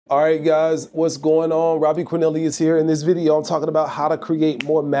All right, guys, what's going on? Robbie Cornelius here. In this video, I'm talking about how to create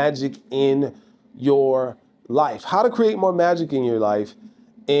more magic in your life. How to create more magic in your life.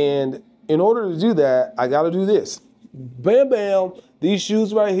 And in order to do that, I got to do this. Bam, bam. These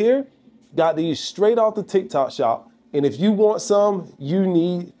shoes right here, got these straight off the TikTok shop. And if you want some, you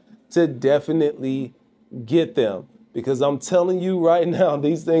need to definitely get them. Because I'm telling you right now,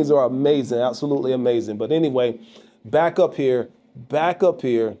 these things are amazing, absolutely amazing. But anyway, back up here.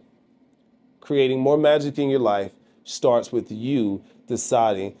 Creating more magic in your life starts with you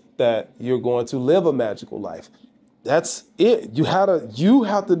deciding that you're going to live a magical life. That's it. You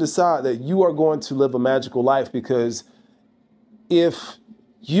have to decide that you are going to live a magical life, because if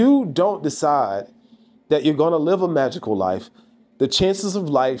you don't decide that you're going to live a magical life, the chances of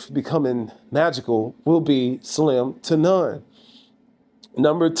life becoming magical will be slim to none.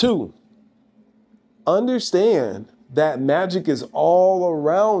 Number two, understand that magic is all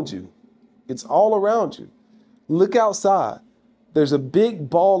around you. It's all around you. Look outside. There's a big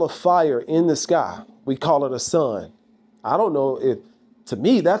ball of fire in the sky. We call it a sun. I don't know if, to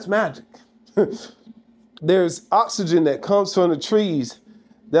me, that's magic. There's oxygen that comes from the trees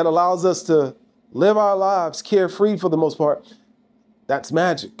that allows us to live our lives carefree for the most part. That's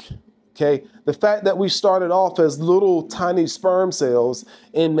magic. Okay, the fact that we started off as little tiny sperm cells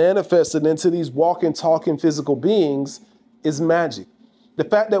and manifested into these walking, talking physical beings is magic. The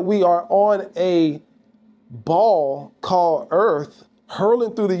fact that we are on a ball called Earth,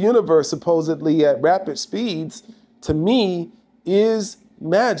 hurling through the universe supposedly at rapid speeds, to me is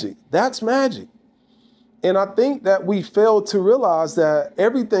magic. That's magic. And I think that we fail to realize that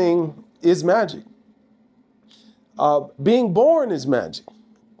everything is magic. Being born is magic.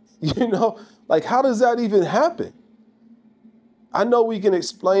 You know, like, how does that even happen? I know we can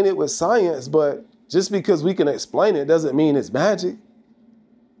explain it with science, but just because we can explain it doesn't mean it's magic.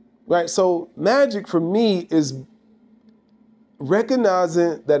 Right? So magic for me is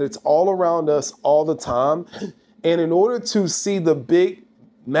recognizing that it's all around us all the time. And in order to see the big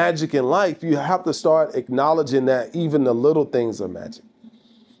magic in life, you have to start acknowledging that even the little things are magic.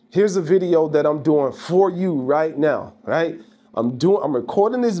 Here's a video that I'm doing for you right now, right? I'm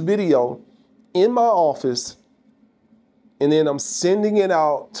recording this video in my office, and then I'm sending it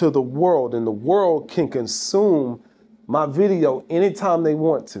out to the world, and the world can consume my video anytime they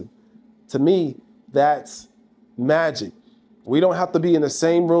want to. To me, that's magic. We don't have to be in the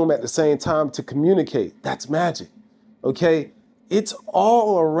same room at the same time to communicate. That's magic. Okay? It's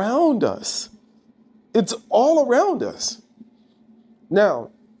all around us. It's all around us.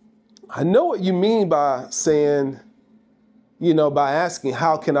 Now, I know what you mean by saying, you know, by asking,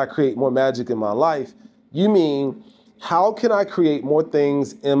 how can I create more magic in my life? You mean, how can I create more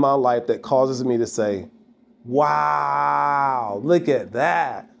things in my life that causes me to say, wow, look at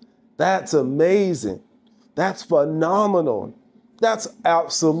that. That's amazing. That's phenomenal. That's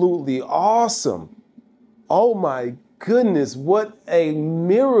absolutely awesome. Oh my goodness, what a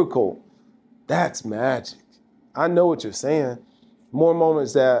miracle. That's magic. I know what you're saying. More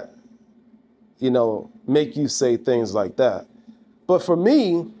moments that, you know, make you say things like that. But for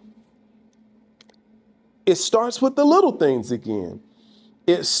me, it starts with the little things again.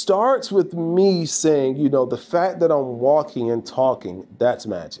 It starts with me saying, you know, the fact that I'm walking and talking, that's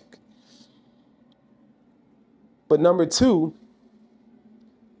magic. But number two,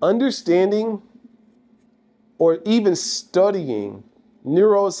 understanding or even studying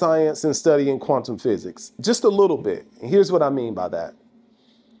neuroscience and studying quantum physics, just a little bit. And here's what I mean by that.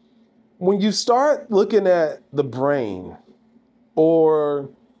 When you start looking at the brain or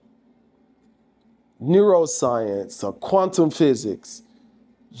neuroscience or quantum physics,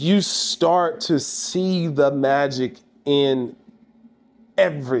 you start to see the magic in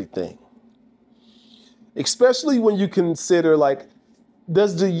everything. Especially when you consider, like,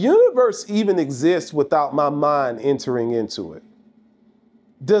 does the universe even exist without my mind entering into it?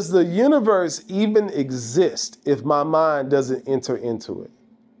 Does the universe even exist if my mind doesn't enter into it?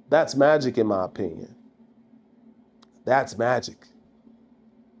 That's magic, in my opinion. That's magic.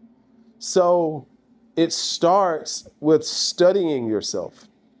 So it starts with studying yourself.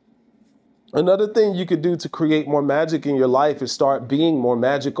 Another thing you could do to create more magic in your life is start being more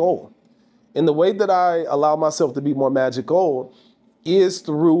magical. And the way that I allow myself to be more magical is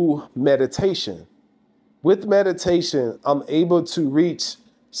through meditation. With meditation, I'm able to reach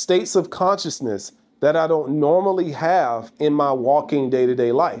states of consciousness that I don't normally have in my walking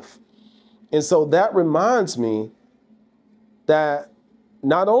day-to-day life. And so that reminds me that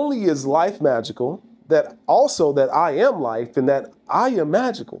not only is life magical, that also that I am life and that I am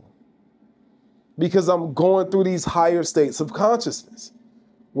magical, because I'm going through these higher states of consciousness.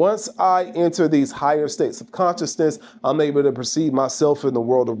 Once I enter these higher states of consciousness, I'm able to perceive myself and the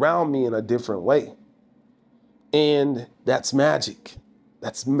world around me in a different way. And that's magic.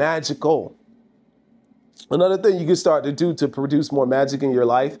 That's magical. Another thing you can start to do to produce more magic in your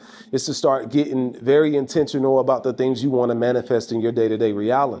life is to start getting very intentional about the things you want to manifest in your day-to-day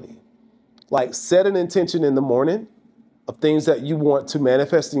reality. Like, set an intention in the morning of things that you want to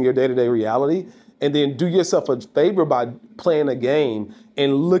manifest in your day-to-day reality, and then do yourself a favor by playing a game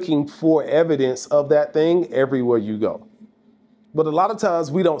and looking for evidence of that thing everywhere you go. But a lot of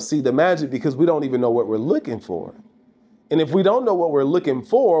times we don't see the magic because we don't even know what we're looking for. And if we don't know what we're looking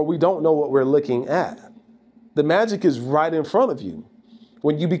for, we don't know what we're looking at. The magic is right in front of you.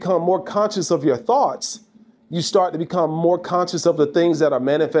 When you become more conscious of your thoughts, you start to become more conscious of the things that are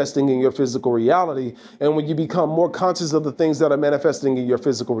manifesting in your physical reality. And when you become more conscious of the things that are manifesting in your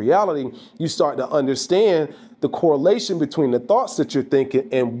physical reality, you start to understand the correlation between the thoughts that you're thinking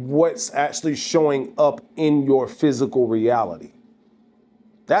and what's actually showing up in your physical reality.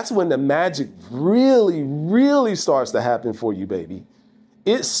 That's when the magic really, really starts to happen for you, baby.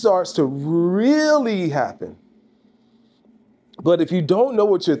 It starts to really happen. But if you don't know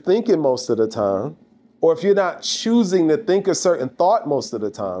what you're thinking most of the time, or if you're not choosing to think a certain thought most of the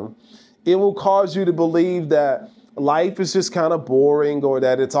time, it will cause you to believe that life is just kind of boring, or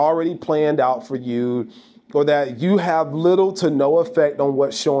that it's already planned out for you, or that you have little to no effect on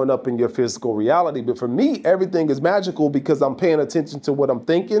what's showing up in your physical reality. But for me, everything is magical because I'm paying attention to what I'm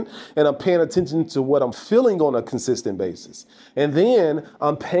thinking, and I'm paying attention to what I'm feeling on a consistent basis. And then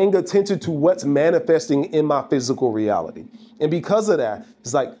I'm paying attention to what's manifesting in my physical reality. And because of that,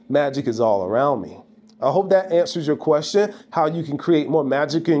 it's like magic is all around me. I hope that answers your question, how you can create more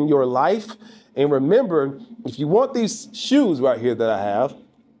magic in your life. And remember, if you want these shoes right here that I have,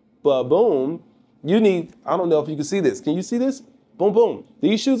 boom, you need, I don't know if you can see this. Can you see this? Boom, boom.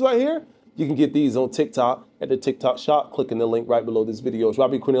 These shoes right here, you can get these on TikTok at the TikTok shop. Clicking the link right below this video. It's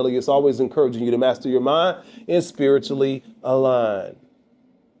Robbie Cornelius, always encouraging you to master your mind and spiritually align.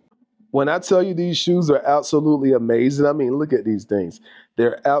 When I tell you these shoes are absolutely amazing, I mean, look at these things.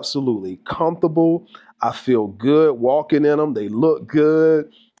 They're absolutely comfortable. I feel good walking in them. They look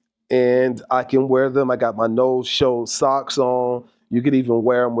good, and I can wear them. I got my no-show socks on. You could even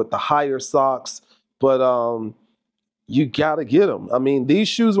wear them with the higher socks, but you gotta get them. I mean, these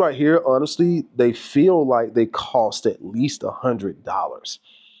shoes right here, honestly, they feel like they cost at least $100,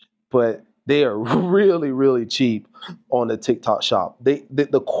 but they are really, really cheap on the TikTok shop.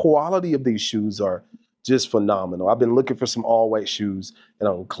 The quality of these shoes are just phenomenal. I've been looking for some all-white shoes, and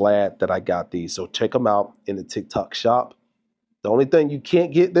I'm glad that I got these. So check them out in the TikTok shop. The only thing you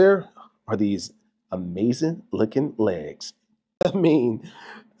can't get there are these amazing looking legs. I mean,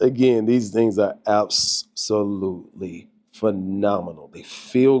 again, these things are absolutely phenomenal. They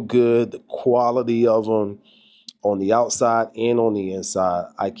feel good. The quality of them on the outside and on the inside,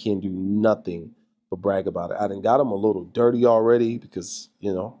 I can do nothing but brag about it. I done got them a little dirty already because,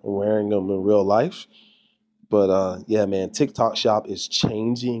 you know, I'm wearing them in real life. But yeah, man, TikTok shop is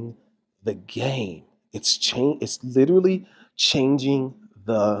changing the game. It's literally changing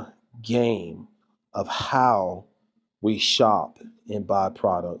the game of how we shop and buy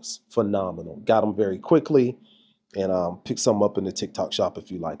products. Phenomenal. Got them very quickly, and pick some up in the TikTok shop if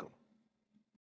you like them.